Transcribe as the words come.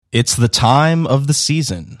It's the time of the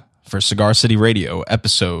season for Cigar City Radio,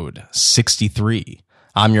 episode 63.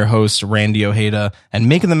 I'm your host, Randy Ojeda, and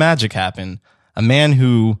making the magic happen, a man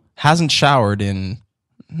who hasn't showered in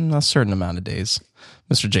a certain amount of days,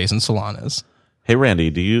 Mr. Jason Solanas. Hey, Randy,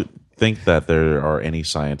 do you think that there are any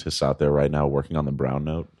scientists out there right now working on the brown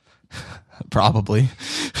note? Probably.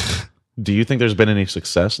 Do you think there's been any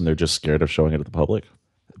success and they're just scared of showing it to the public?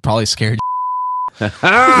 Probably scared.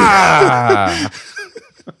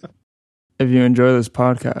 If you enjoy this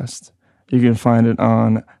podcast, you can find it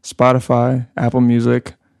on Spotify, Apple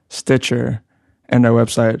Music, Stitcher, and our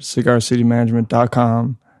website,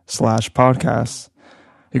 cigarcitymanagement.com/podcasts.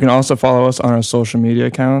 You can also follow us on our social media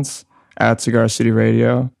accounts at Cigar City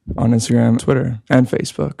Radio on Instagram, Twitter, and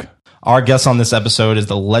Facebook. Our guest on this episode is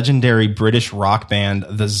the legendary British rock band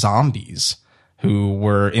The Zombies, who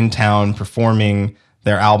were in town performing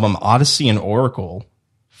their album Odyssey and Oracle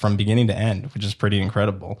from beginning to end, which is pretty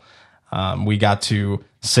incredible. We got to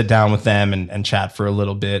sit down with them and chat for a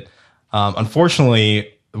little bit. Unfortunately,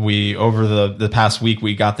 over the past week,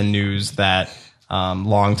 we got the news that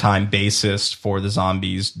longtime bassist for the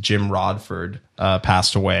Zombies, Jim Rodford,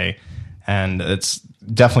 passed away. And it's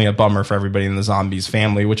definitely a bummer for everybody in the Zombies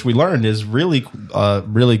family, which we learned is really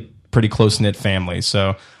pretty close-knit family.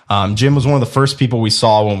 So Jim was one of the first people we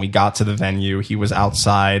saw when we got to the venue. He was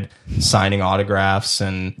outside signing autographs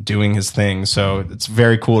and doing his thing. So it's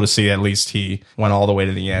very cool to see at least he went all the way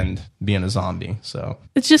to the end being a zombie. So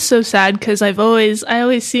it's just so sad because I always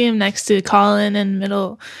see him next to Colin in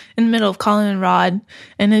the middle of Colin and Rod,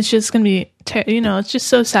 and it's just gonna be it's just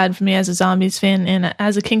so sad for me as a Zombies fan and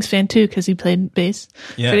as a Kinks fan too, because he played bass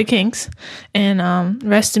for the Kinks. And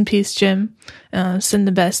rest in peace, Jim. Send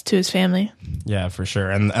the best to his family. Yeah, for sure.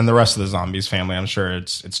 And the rest of the Zombies family, I'm sure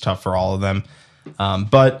it's tough for all of them.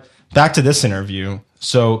 But back to this interview.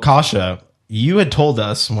 So, Kasha, you had told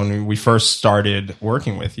us when we first started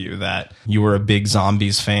working with you that you were a big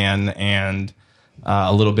Zombies fan and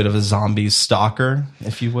a little bit of a Zombies stalker,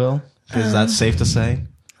 if you will. Is that safe to say?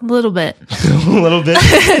 A little bit. A little bit.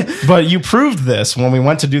 But you proved this when we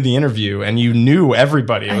went to do the interview and you knew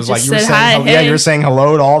everybody. It was like you were saying you were saying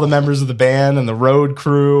hello to all the members of the band and the road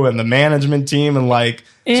crew and the management team and so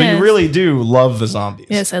you really do love the Zombies.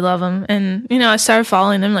 Yes, I love them. And I started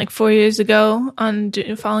following them like 4 years ago on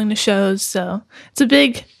following the shows. So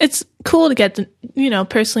it's cool to get to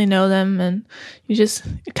personally know them, and you just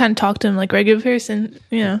kind of talk to them like regular person,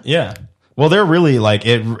 Yeah. Well, they're really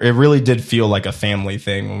it really did feel like a family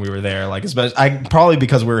thing when we were there. Especially probably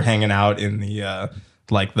because we were hanging out in the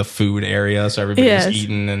the food area, so everybody was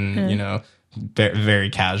eating and very, very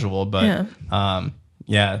casual. But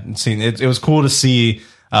it was cool to see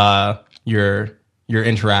your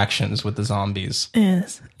interactions with the Zombies.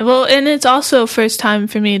 Yes. Well, and it's also first time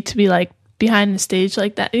for me to be behind the stage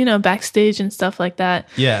like that, backstage and stuff like that.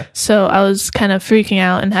 Yeah. So I was kind of freaking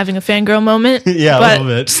out and having a fangirl moment. Yeah, but a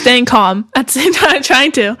little bit. Staying calm at the same time,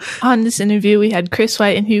 trying to. On this interview, we had Chris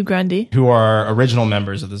White and Hugh Grundy, who are original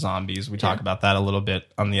members of the Zombies. We talk about that a little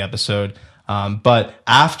bit on the episode. But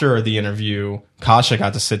after the interview, Kasha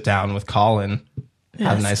got to sit down with Colin. Yes.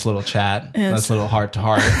 Have a nice little chat. Yes. Nice little heart to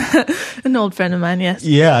heart. An old friend of mine, yes.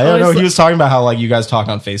 Yeah, I know. He was talking about how you guys talk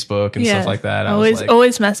on Facebook and stuff like that.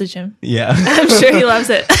 Always message him. Yeah. I'm sure he loves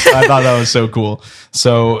it. I thought that was so cool.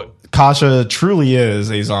 So Kasha truly is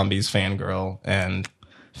a Zombies fangirl and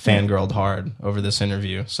fangirled hard over this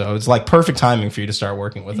interview. So it's perfect timing for you to start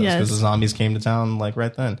working with us because the Zombies came to town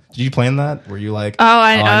right then. Did you plan that? Were you like,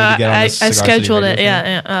 I scheduled it.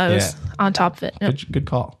 Yeah, I was on top of it. Yep. Good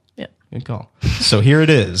call. Good call. So here it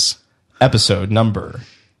is, episode number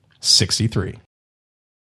 63.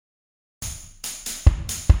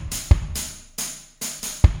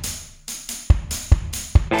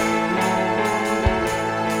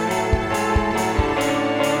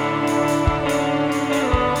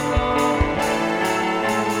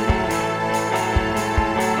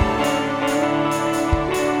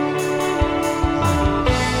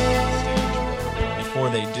 Before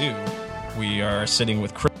they do, we are sitting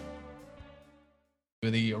with Chris.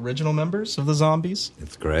 The original members of the Zombies.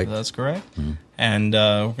 That's correct. Mm-hmm. And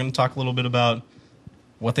we're going to talk a little bit about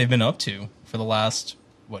what they've been up to for the last,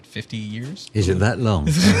 50 years? Is it that long?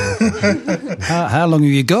 How long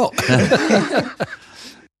have you got?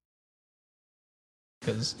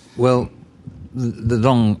 Well,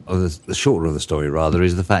 the shorter of the story, rather,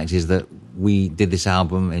 is the fact is that we did this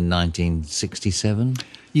album in 1967.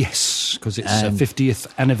 Yes, because it's the 50th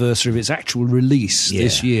anniversary of its actual release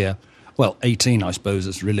this year. Well, 18, I suppose,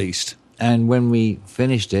 it's released. And when we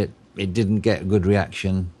finished it, it didn't get a good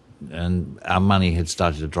reaction, and our money had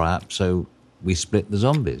started to dry up. So we split the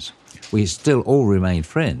Zombies. We still all remained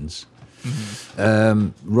friends.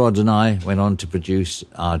 Rod and I went on to produce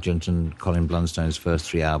Argent and Colin Blunstone's first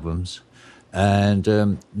 3 albums.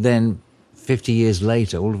 And then 50 years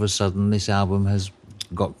later, all of a sudden, this album has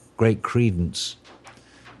got great credence,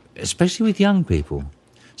 especially with young people.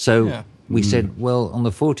 So we said, well, on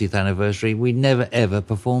the 40th anniversary, we never, ever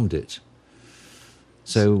performed it.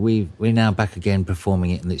 So we're now back again performing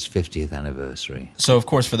it in its 50th anniversary. So, of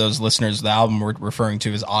course, for those listeners, the album we're referring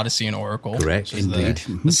to is Odyssey and Oracle. Correct, indeed.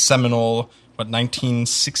 The seminal,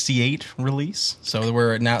 1968 release? So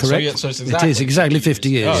we're now... Correct. So it's exactly it is exactly 50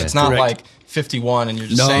 years. Oh, it's not Correct. like 51 and you're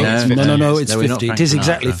just saying it's 50 No, years. it's we're not 50. It Frank is Sinatra.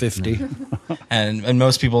 exactly 50. And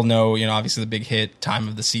most people know, obviously the big hit, Time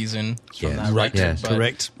of the Season from Yes. that Right, record. yes. But,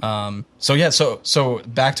 Correct. So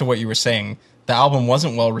back to what you were saying. The album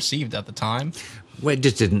wasn't well received at the time. Well, it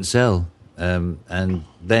just didn't sell. And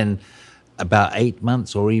then about 8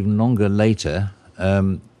 months or even longer later,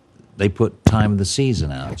 they put Time of the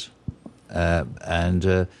Season out.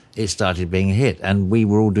 And it started being a hit. And we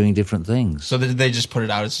were all doing different things. So did they just put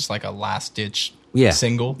it out as just like a last-ditch Yeah.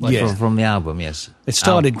 single? From the album, yes. It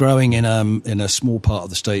started growing in a small part of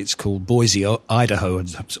the States called Boise, Idaho.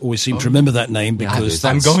 And I always seem to remember that name because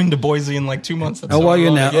I'm that's... going to Boise in like 2 months. That's Oh, so are you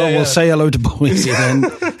ironic. now? Yeah, yeah. Well, say hello to Boise then.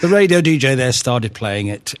 The radio DJ there started playing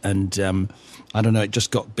it, and I don't know, it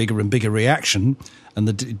just got bigger and bigger reaction. And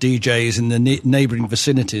the DJs in the neighbouring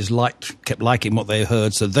vicinities kept liking what they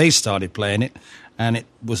heard, so they started playing it, and it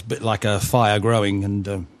was a bit like a fire growing,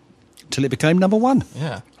 and till it became number 1.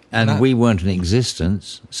 Yeah. And we weren't in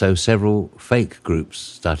existence, so several fake groups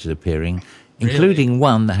started appearing, including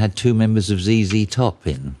one that had 2 members of ZZ Top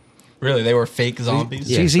in. Really? They were fake zombies?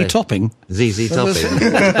 Yeah. ZZ Topping. ZZ Top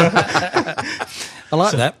in. I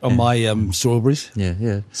like that on my strawberries.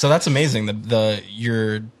 Yeah. So that's amazing.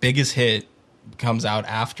 Your biggest hit comes out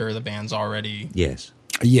after the band's already... Yes.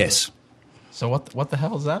 Yes. So what the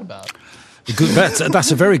hell is that about?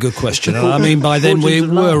 That's a very good question. And I mean, by then we Fortunes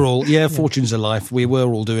of were Life. all, Fortunes of Life. We were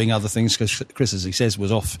all doing other things because Chris, as he says,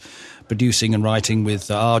 was off producing and writing with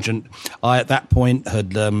Argent. I, at that point,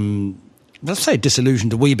 had, let's say,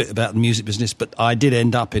 disillusioned a wee bit about the music business, but I did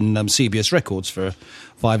end up in CBS Records for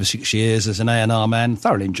 5 or 6 years as an A&R man.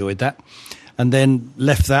 Thoroughly enjoyed that. And then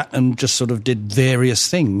left that and just sort of did various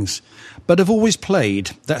things. But I've always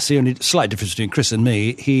played. That's the only slight difference between Chris and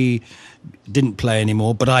me. He didn't play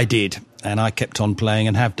anymore, but I did. And I kept on playing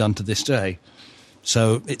and have done to this day.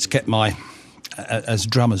 So it's kept my, as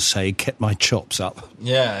drummers say, kept my chops up.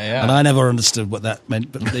 Yeah. And I never understood what that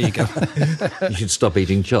meant, but there you go. You should stop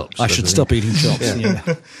eating chops. I should stop eating chops.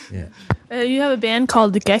 Yeah. You have a band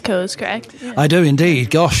called the Geckos, correct? Yeah. I do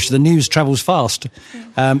indeed. Gosh, the news travels fast.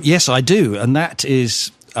 Yes, I do. And that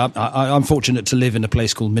is, I'm fortunate to live in a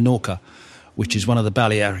place called Minorca, which is one of the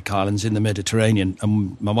Balearic Islands in the Mediterranean.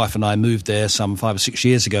 And my wife and I moved there some 5 or 6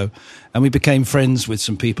 years ago, and we became friends with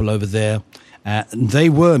some people over there. And they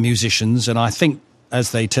were musicians, and I think,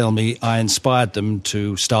 as they tell me, I inspired them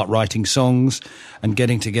to start writing songs and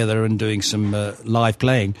getting together and doing some live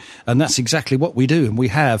playing. And that's exactly what we do. And we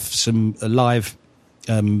have some live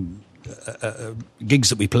gigs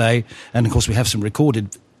that we play, and of course we have some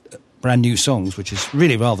recorded brand new songs, which is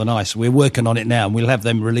really rather nice. We're working on it now, and we'll have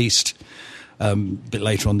them released a bit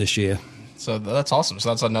later on this year. So that's awesome. So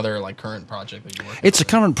that's another like current project that you work on. It's a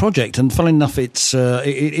current project, and funnily enough, it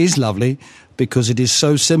is lovely because it is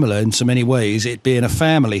so similar in so many ways. It being a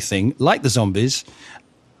family thing, like the Zombies,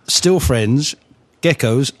 still friends.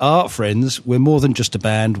 Geckos are friends. We're more than just a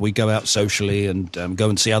band. We go out socially and go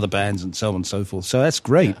and see other bands and so on and so forth. So that's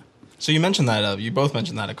great. Yeah. So you mentioned that, you both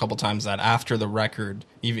mentioned that a couple times, that after the record,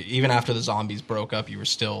 even after the Zombies broke up, you were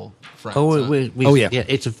still friends. Yeah.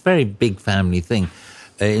 It's a very big family thing.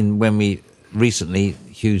 When we recently,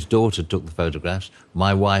 Hugh's daughter took the photographs.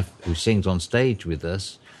 My wife, who sings on stage with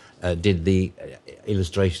us, did the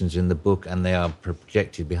illustrations in the book, and they are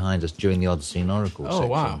projected behind us during the Odyssey and Oracle section.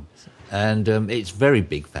 Wow. And it's very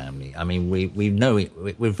big family. I mean, we know it.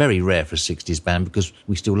 We're very rare for a 60s band because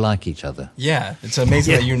we still like each other. Yeah, it's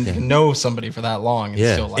amazing that you know somebody for that long. And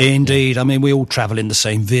Yeah. still like, Indeed. I mean, we all travel in the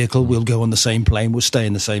same vehicle. We'll go on the same plane. We'll stay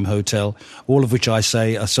in the same hotel. All of which I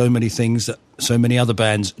say are so many things that so many other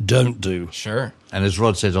bands don't do. Sure. And as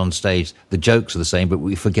Rod says on stage, the jokes are the same, but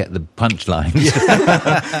we forget the punchlines.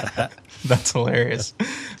 That's hilarious.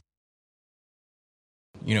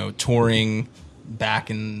 Touring back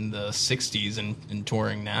in the 60s and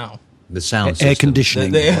touring now. The sound system. Air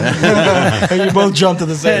conditioning. You both jumped to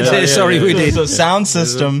the same time. Sorry, we did. So sound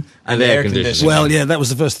system and air conditioning. Well, yeah, that was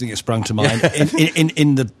the first thing that sprung to mind.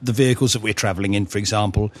 In the vehicles that we're travelling in, for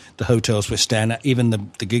example, the hotels we're staying at, even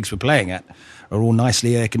the gigs we're playing at, are all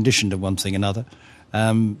nicely air conditioned and one thing another.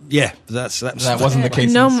 Yeah, that wasn't the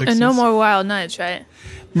case no, in the 60s. and no more wild nights, right?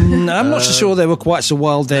 No, I'm not so sure they were quite so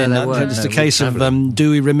wild then. No, they weren't. It's the No, case we of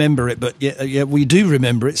do we remember it? But yeah, we do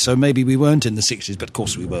remember it. So maybe we weren't in the 60s, but of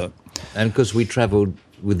course we were. And of course, we travelled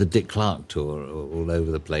with the Dick Clark tour all over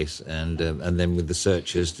the place, and then with the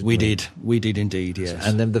Searchers. We did indeed. Yes.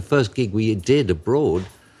 And then the first gig we did abroad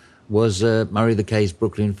was Murray the K's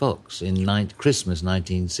Brooklyn Fox in Christmas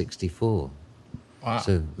 1964. Wow.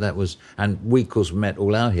 So that was, and we of course met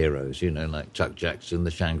all our heroes, like Chuck Jackson,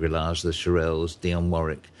 the Shangri-Las, the Shirelles, Dionne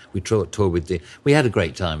Warwick. We toured with we had a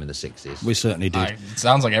great time in the 60s. We certainly did. It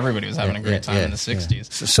sounds like everybody was having a great time in the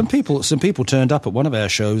 60s. So some people turned up at one of our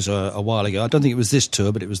shows a while ago. I don't think it was this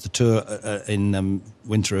tour, but it was the tour in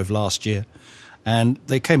winter of last year. And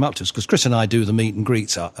they came up to us, because Chris and I do the meet and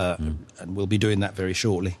greets, and we'll be doing that very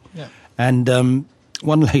shortly. Yeah. And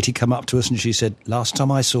one lady came up to us and she said, last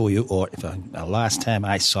time I saw you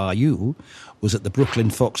was at the Brooklyn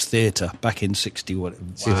Fox Theatre back in 64.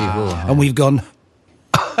 And we've gone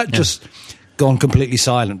completely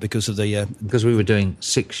silent because of the... because we were doing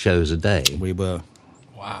 6 shows a day. We were.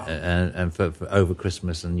 Wow. And for over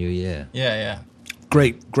Christmas and New Year. Yeah.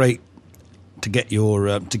 Great to get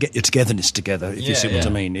your togetherness together, if you see what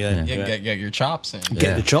I mean. Yeah. Get your chops in.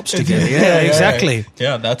 Get the chops together. Yeah, exactly.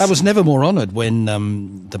 Yeah, I was never more honoured when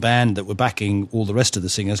the band that were backing all the rest of the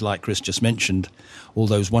singers, like Chris just mentioned, all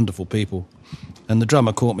those wonderful people, and the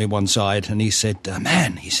drummer caught me one side and he said,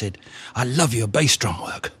 "Man," he said, "I love your bass drum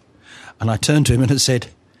work." And I turned to him and said,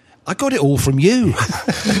 "I got it all from you."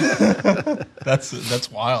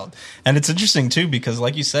 That's wild, and it's interesting too because,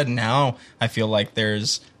 like you said, now I feel like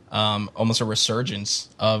there's almost a resurgence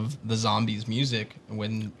of the Zombies music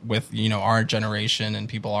with our generation and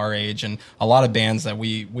people our age, and a lot of bands that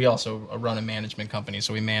we also run a management company,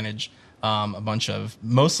 so we manage a bunch of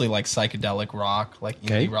mostly like psychedelic rock, like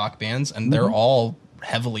indie rock bands, and they're all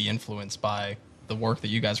heavily influenced by the work that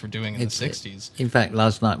you guys were doing in the 60s. In fact,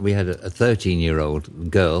 last night we had a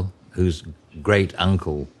 13-year-old girl whose great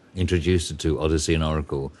uncle introduced her to Odyssey and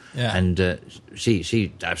Oracle, and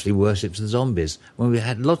she actually worships the Zombies. When we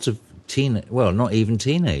had lots of not even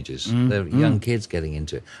teenagers, they're young kids getting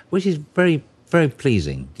into it, which is very, very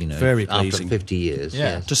pleasing. Very pleasing. After 50 years.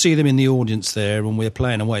 Yeah. To see them in the audience there when we're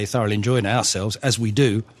playing away, thoroughly enjoying ourselves as we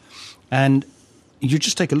do, and you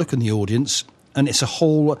just take a look in the audience, and it's a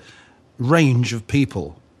whole range of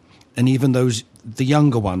people, and even the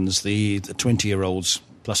younger ones, the 20-year-olds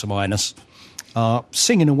plus or minus, are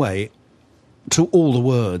singing away to all the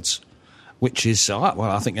words, which is,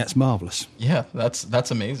 I think that's marvellous. Yeah,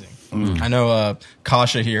 that's amazing. I know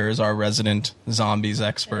Kasha here is our resident Zombies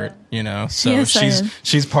expert, so Yes,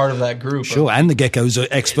 she's part of that group. Sure, and the Gecko's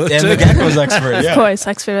expert. And the Gecko's expert, yeah. Of course,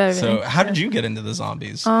 expert at everything. So how did you get into the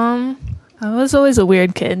Zombies? I was always a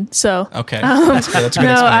weird kid, so... Okay, that's a good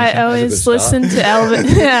explanation. I always listened to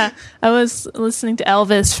Elvis. Yeah, I was listening to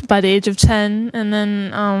Elvis by the age of 10, and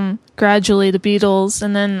then gradually the Beatles,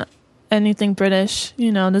 and then anything British,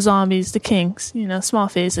 the Zombies, the Kinks, small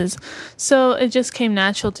phases. So it just came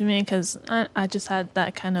natural to me because I just had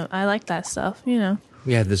that I like that stuff,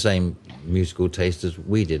 We had the same musical taste as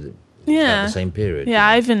we did. Yeah, at the same period. Yeah,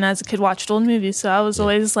 I even as a kid watched old movies, so I was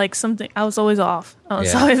always like something. I was always off. I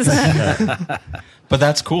was always. But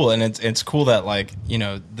that's cool, and it's cool that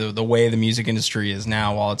the way the music industry is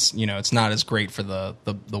now, while it's it's not as great for the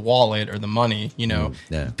wallet or the money,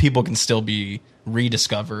 people can still be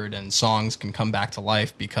rediscovered and songs can come back to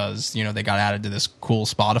life because they got added to this cool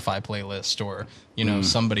Spotify playlist, or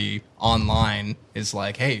somebody online is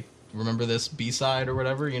like, hey, remember this B-side or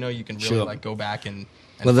whatever, you can really go back and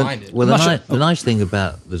find it. Well, the nice thing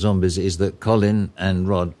about the Zombies is that Colin and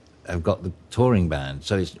Rod have got the touring band,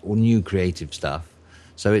 so it's all new creative stuff.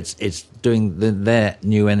 So it's doing their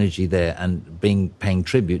new energy there and paying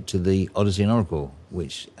tribute to the Odyssey and Oracle,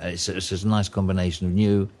 which it's a nice combination of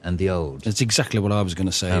new and the old. That's exactly what I was going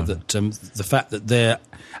to say, that the fact that they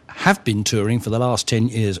have been touring for the last 10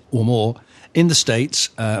 years or more in the States,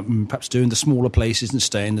 perhaps doing the smaller places and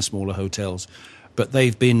staying in the smaller hotels, but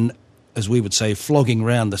they've been, as we would say, flogging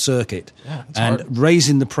around the circuit and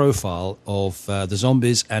raising the profile of the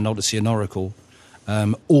Zombies and Odyssey and Oracle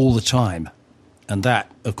all the time. And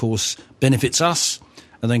that, of course, benefits us.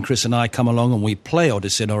 And then Chris and I come along and we play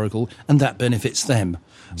Odyssey and Oracle, and that benefits them.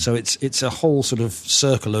 So it's a whole sort of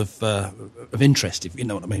circle of interest, if you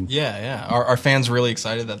know what I mean. Yeah. Are fans really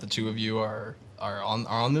excited that the two of you are are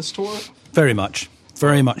on this tour? Very much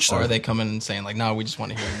so. Or are they coming and saying like, no, we just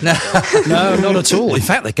want to hear you? No, not at all. In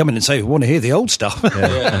fact, they come in and say, we want to hear the old stuff.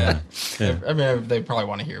 Yeah. I mean, they probably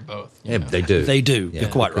want to hear both. Yeah, know? they do. They do. Yeah, You're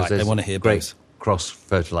quite because right. They there's want to hear great both.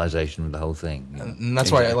 cross-fertilization with the whole thing. You know. And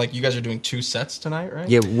that's why, like, you guys are doing 2 sets tonight, right?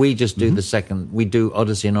 Yeah, we just do the second. We do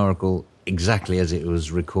Odyssey and Oracle exactly as it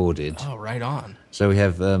was recorded. Oh, right on. So we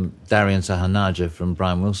have Darian Sahanaja from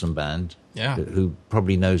Brian Wilson Band, Yeah. who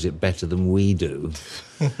probably knows it better than we do.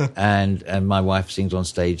 and my wife sings on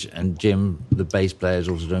stage, and Jim, the bass player, is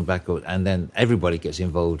also doing backup, and then everybody gets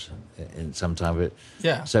involved in some time of it.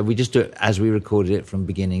 Yeah. So we just do it as we recorded it from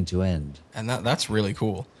beginning to end. And that's really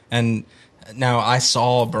cool. And now I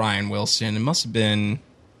saw Brian Wilson. It must have been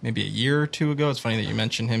maybe a year or 2 ago. It's funny that you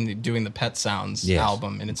mentioned him doing the Pet Sounds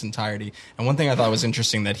album in its entirety. And one thing I thought was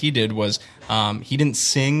interesting that he did was he didn't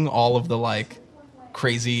sing all of the like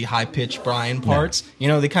crazy high-pitched Brian parts. You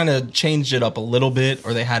know, they kind of changed it up a little bit,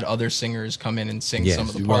 or they had other singers come in and sing some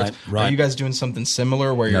of the parts. Right. Are you guys doing something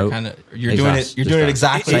similar where you're kind of It's doing us, it? You're just doing it us.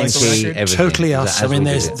 exactly Same like the key, record. everything. Totally As us. I we mean,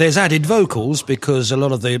 did it. there's added vocals because a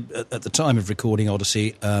lot of at the time of recording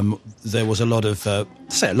Odyssey, there was a lot of,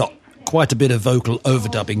 quite a bit of vocal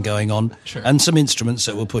overdubbing going on, and some instruments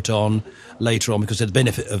that were put on later on because of the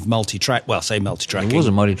benefit of multi-track. Well, say multi-tracking. It was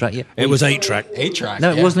a multi-track, yeah. It was 8-track. 8-track.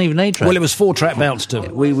 No, it wasn't even 8-track. Well, it was 4-track bounce too.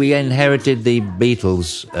 We inherited the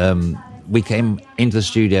Beatles. We came into the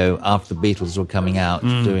studio after the Beatles were coming out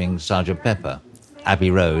doing Sgt. Pepper, Abbey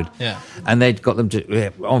Road. Yeah. And they'd got them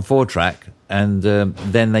on 4-track, and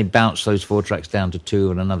then they bounced those 4 tracks down to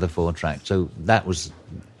 2 and another 4-track. So that was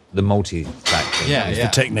the multi-track thing. Yeah. The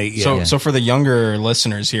technique. So for the younger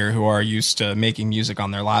listeners here who are used to making music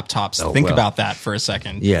on their laptops, think about that for a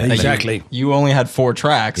second. Yeah, That exactly. You only had 4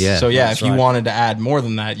 tracks. Yeah, So if that's you right. wanted to add more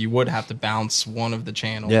than that, you would have to bounce one of the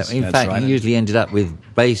channels. Yeah, in fact, right. you usually ended up with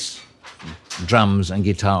bass, drums, and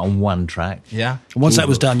guitar on 1 track. Yeah. Once that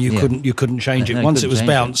was done, you Yeah. couldn't change it. No, you Once it couldn't was change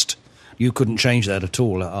it. bounced, you couldn't change that at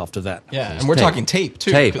all after that. Yeah, and we're tape. talking tape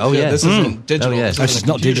too. Tape, oh, yeah. This isn't digital. Oh, yeah. This This isn't is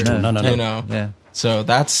not computer. digital. No. You know. Yeah. So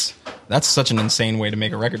that's such an insane way to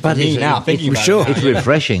make a record. But For me it's- now, it's thinking about sure. it now, It's a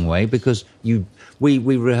refreshing way because we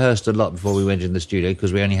rehearsed a lot before we went in the studio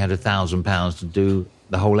because we only had £1,000 to do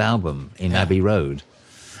the whole album in Abbey Road,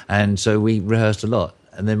 and so we rehearsed a lot.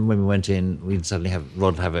 And then when we went in, we'd suddenly have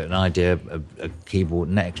Rod have an idea, a keyboard,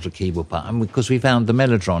 an extra keyboard part, and because we found the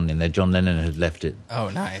Mellotron in there, John Lennon had left it. Oh,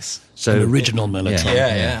 nice. So An original Mellotron.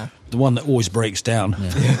 Yeah. The one that always breaks down.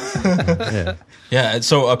 Yeah.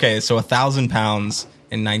 So £1,000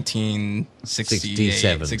 in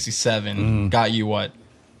 1968, 67 got you what?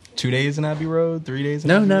 2 days in Abbey Road, 3 days.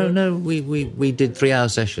 In Abbey Road? No. We did 3-hour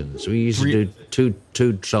sessions. We used to do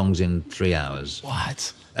two songs in 3 hours,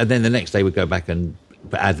 What? and then the next day we'd go back and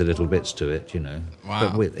add the little bits to it, you know.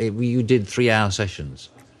 Wow. But you did 3-hour sessions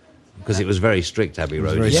because it was very strict, Abbey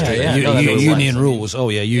Road. Very Yeah, strict. yeah. No, that makes Union sense. rules. Oh,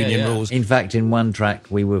 yeah, union Yeah. rules. In fact, in one track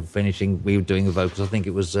we were doing the vocals. I think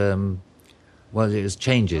it was it was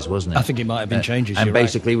Changes, wasn't it? I think it might have been Changes, And you're right.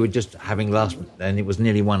 basically we're just having and it was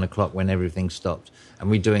nearly 1 o'clock when everything stopped, and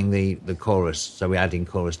we're doing the chorus, so we're adding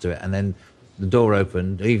chorus to it, and then the door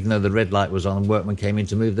opened, even though the red light was on, and workmen came in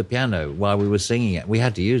to move the piano while we were singing it. We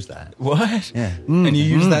had to use that. What? Yeah. And you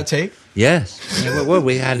used that tape? Yes. Yeah, well,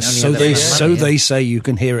 we had only So had they that much money, yeah. they say you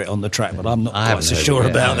can hear it on the track, but I'm not I quite haven't so heard sure it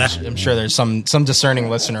yet. about that. I'm sure there's some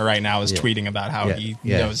discerning listener right now is tweeting about how Yeah. he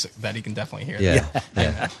Yeah. knows that he can definitely hear Yeah. that.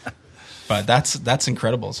 Yeah. But that's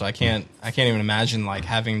incredible. So I can't even imagine like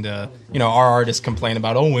having to, our artists complain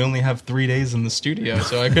about, oh, we only have 3 days in the studio.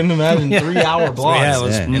 So I couldn't imagine 3-hour blocks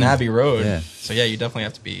hours. Yeah. in Abbey Road. Yeah. So yeah, you definitely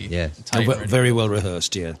have to be Yeah. tight. ready. Very well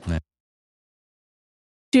rehearsed, yeah.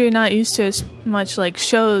 You're not used to as much like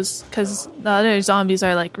shows because the other zombies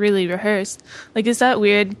are like really rehearsed. Like, is that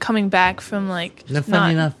weird coming back from like? No,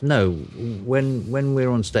 funny enough, no. When we're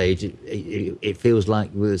on stage, it feels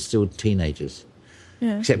like we're still teenagers.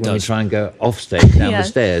 Yeah. Except when we try and go off stage down Yeah. the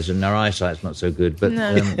stairs, and our eyesight's not so good. But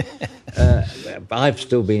No. but I've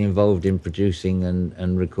still been involved in producing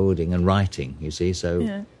and recording and writing. You see, so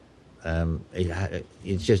Yeah.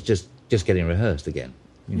 it's just getting rehearsed again.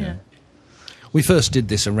 You know. Yeah. We first did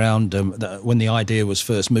this around when the idea was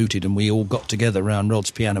first mooted, and we all got together around Rod's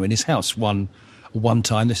piano in his house one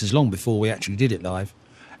time. This is long before we actually did it live,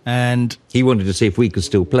 and He wanted to see if we could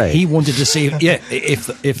still play. he wanted to see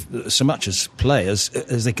if so much as play as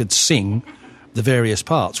they could sing the various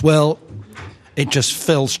parts. Well, it just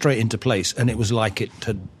fell straight into place, and it was like it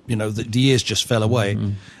had, the years just fell away,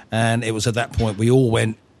 and it was at that point we all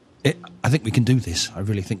went, I think we can do this. I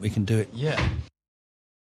really think we can do it. Yeah.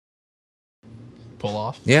 Pull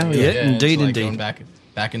off. Yeah, yeah, it's indeed, like indeed. Going back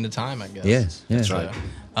back into time, I guess. Yes, yes. That's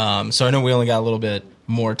right. So I know we only got a little bit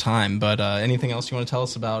more time, but anything else you want to tell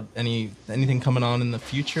us about anything coming on in the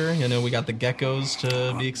future? You know, we got the geckos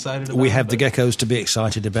to be excited about. We have the geckos to be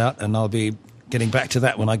excited about, and I'll be getting back to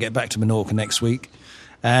that when I get back to Menorca next week.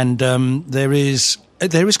 And there is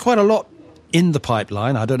quite a lot in the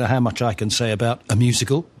pipeline. I don't know how much I can say about a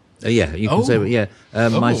musical. Yeah, you can say, yeah.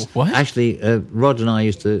 What? Actually, Rod and I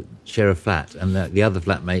used to share a flat, and the other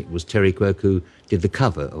flatmate was Terry Quirk, who did the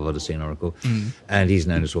cover of Odyssey and Oracle, and he's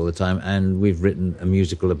known us all the time. And we've written a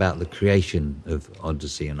musical about the creation of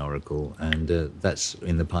Odyssey and Oracle, and that's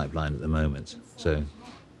in the pipeline at the moment. So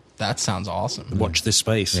That sounds awesome. Watch this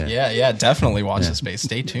space. Yeah. Yeah, definitely watch the space.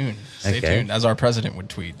 Stay tuned. Stay tuned. As our president would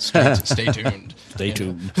tweet, stay tuned. Stay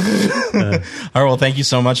tuned. All right, well, thank you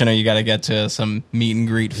so much. I know you got to get to some meet and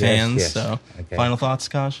greet fans. yes. So, Okay. final thoughts,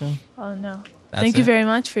 Kasha? Oh no. That's Thank you it. very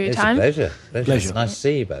much for your It's time. a pleasure. Pleasure. Nice to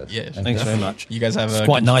see you both. Yeah, Thanks very much. You guys have It's a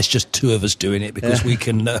quite nice just two of us doing it because we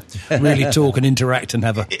can really talk and interact and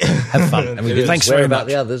have fun. And we thanks Swear very about much.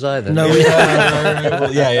 the others either. No,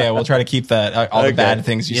 yeah. We'll try to keep that all the Okay. bad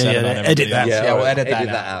things you said yeah, about edit everybody that. else. Yeah, we'll edit that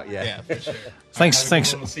Edit that out, yeah. Yeah, for sure. thanks.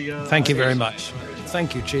 Thank you very much.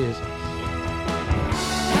 Thank you. Cheers.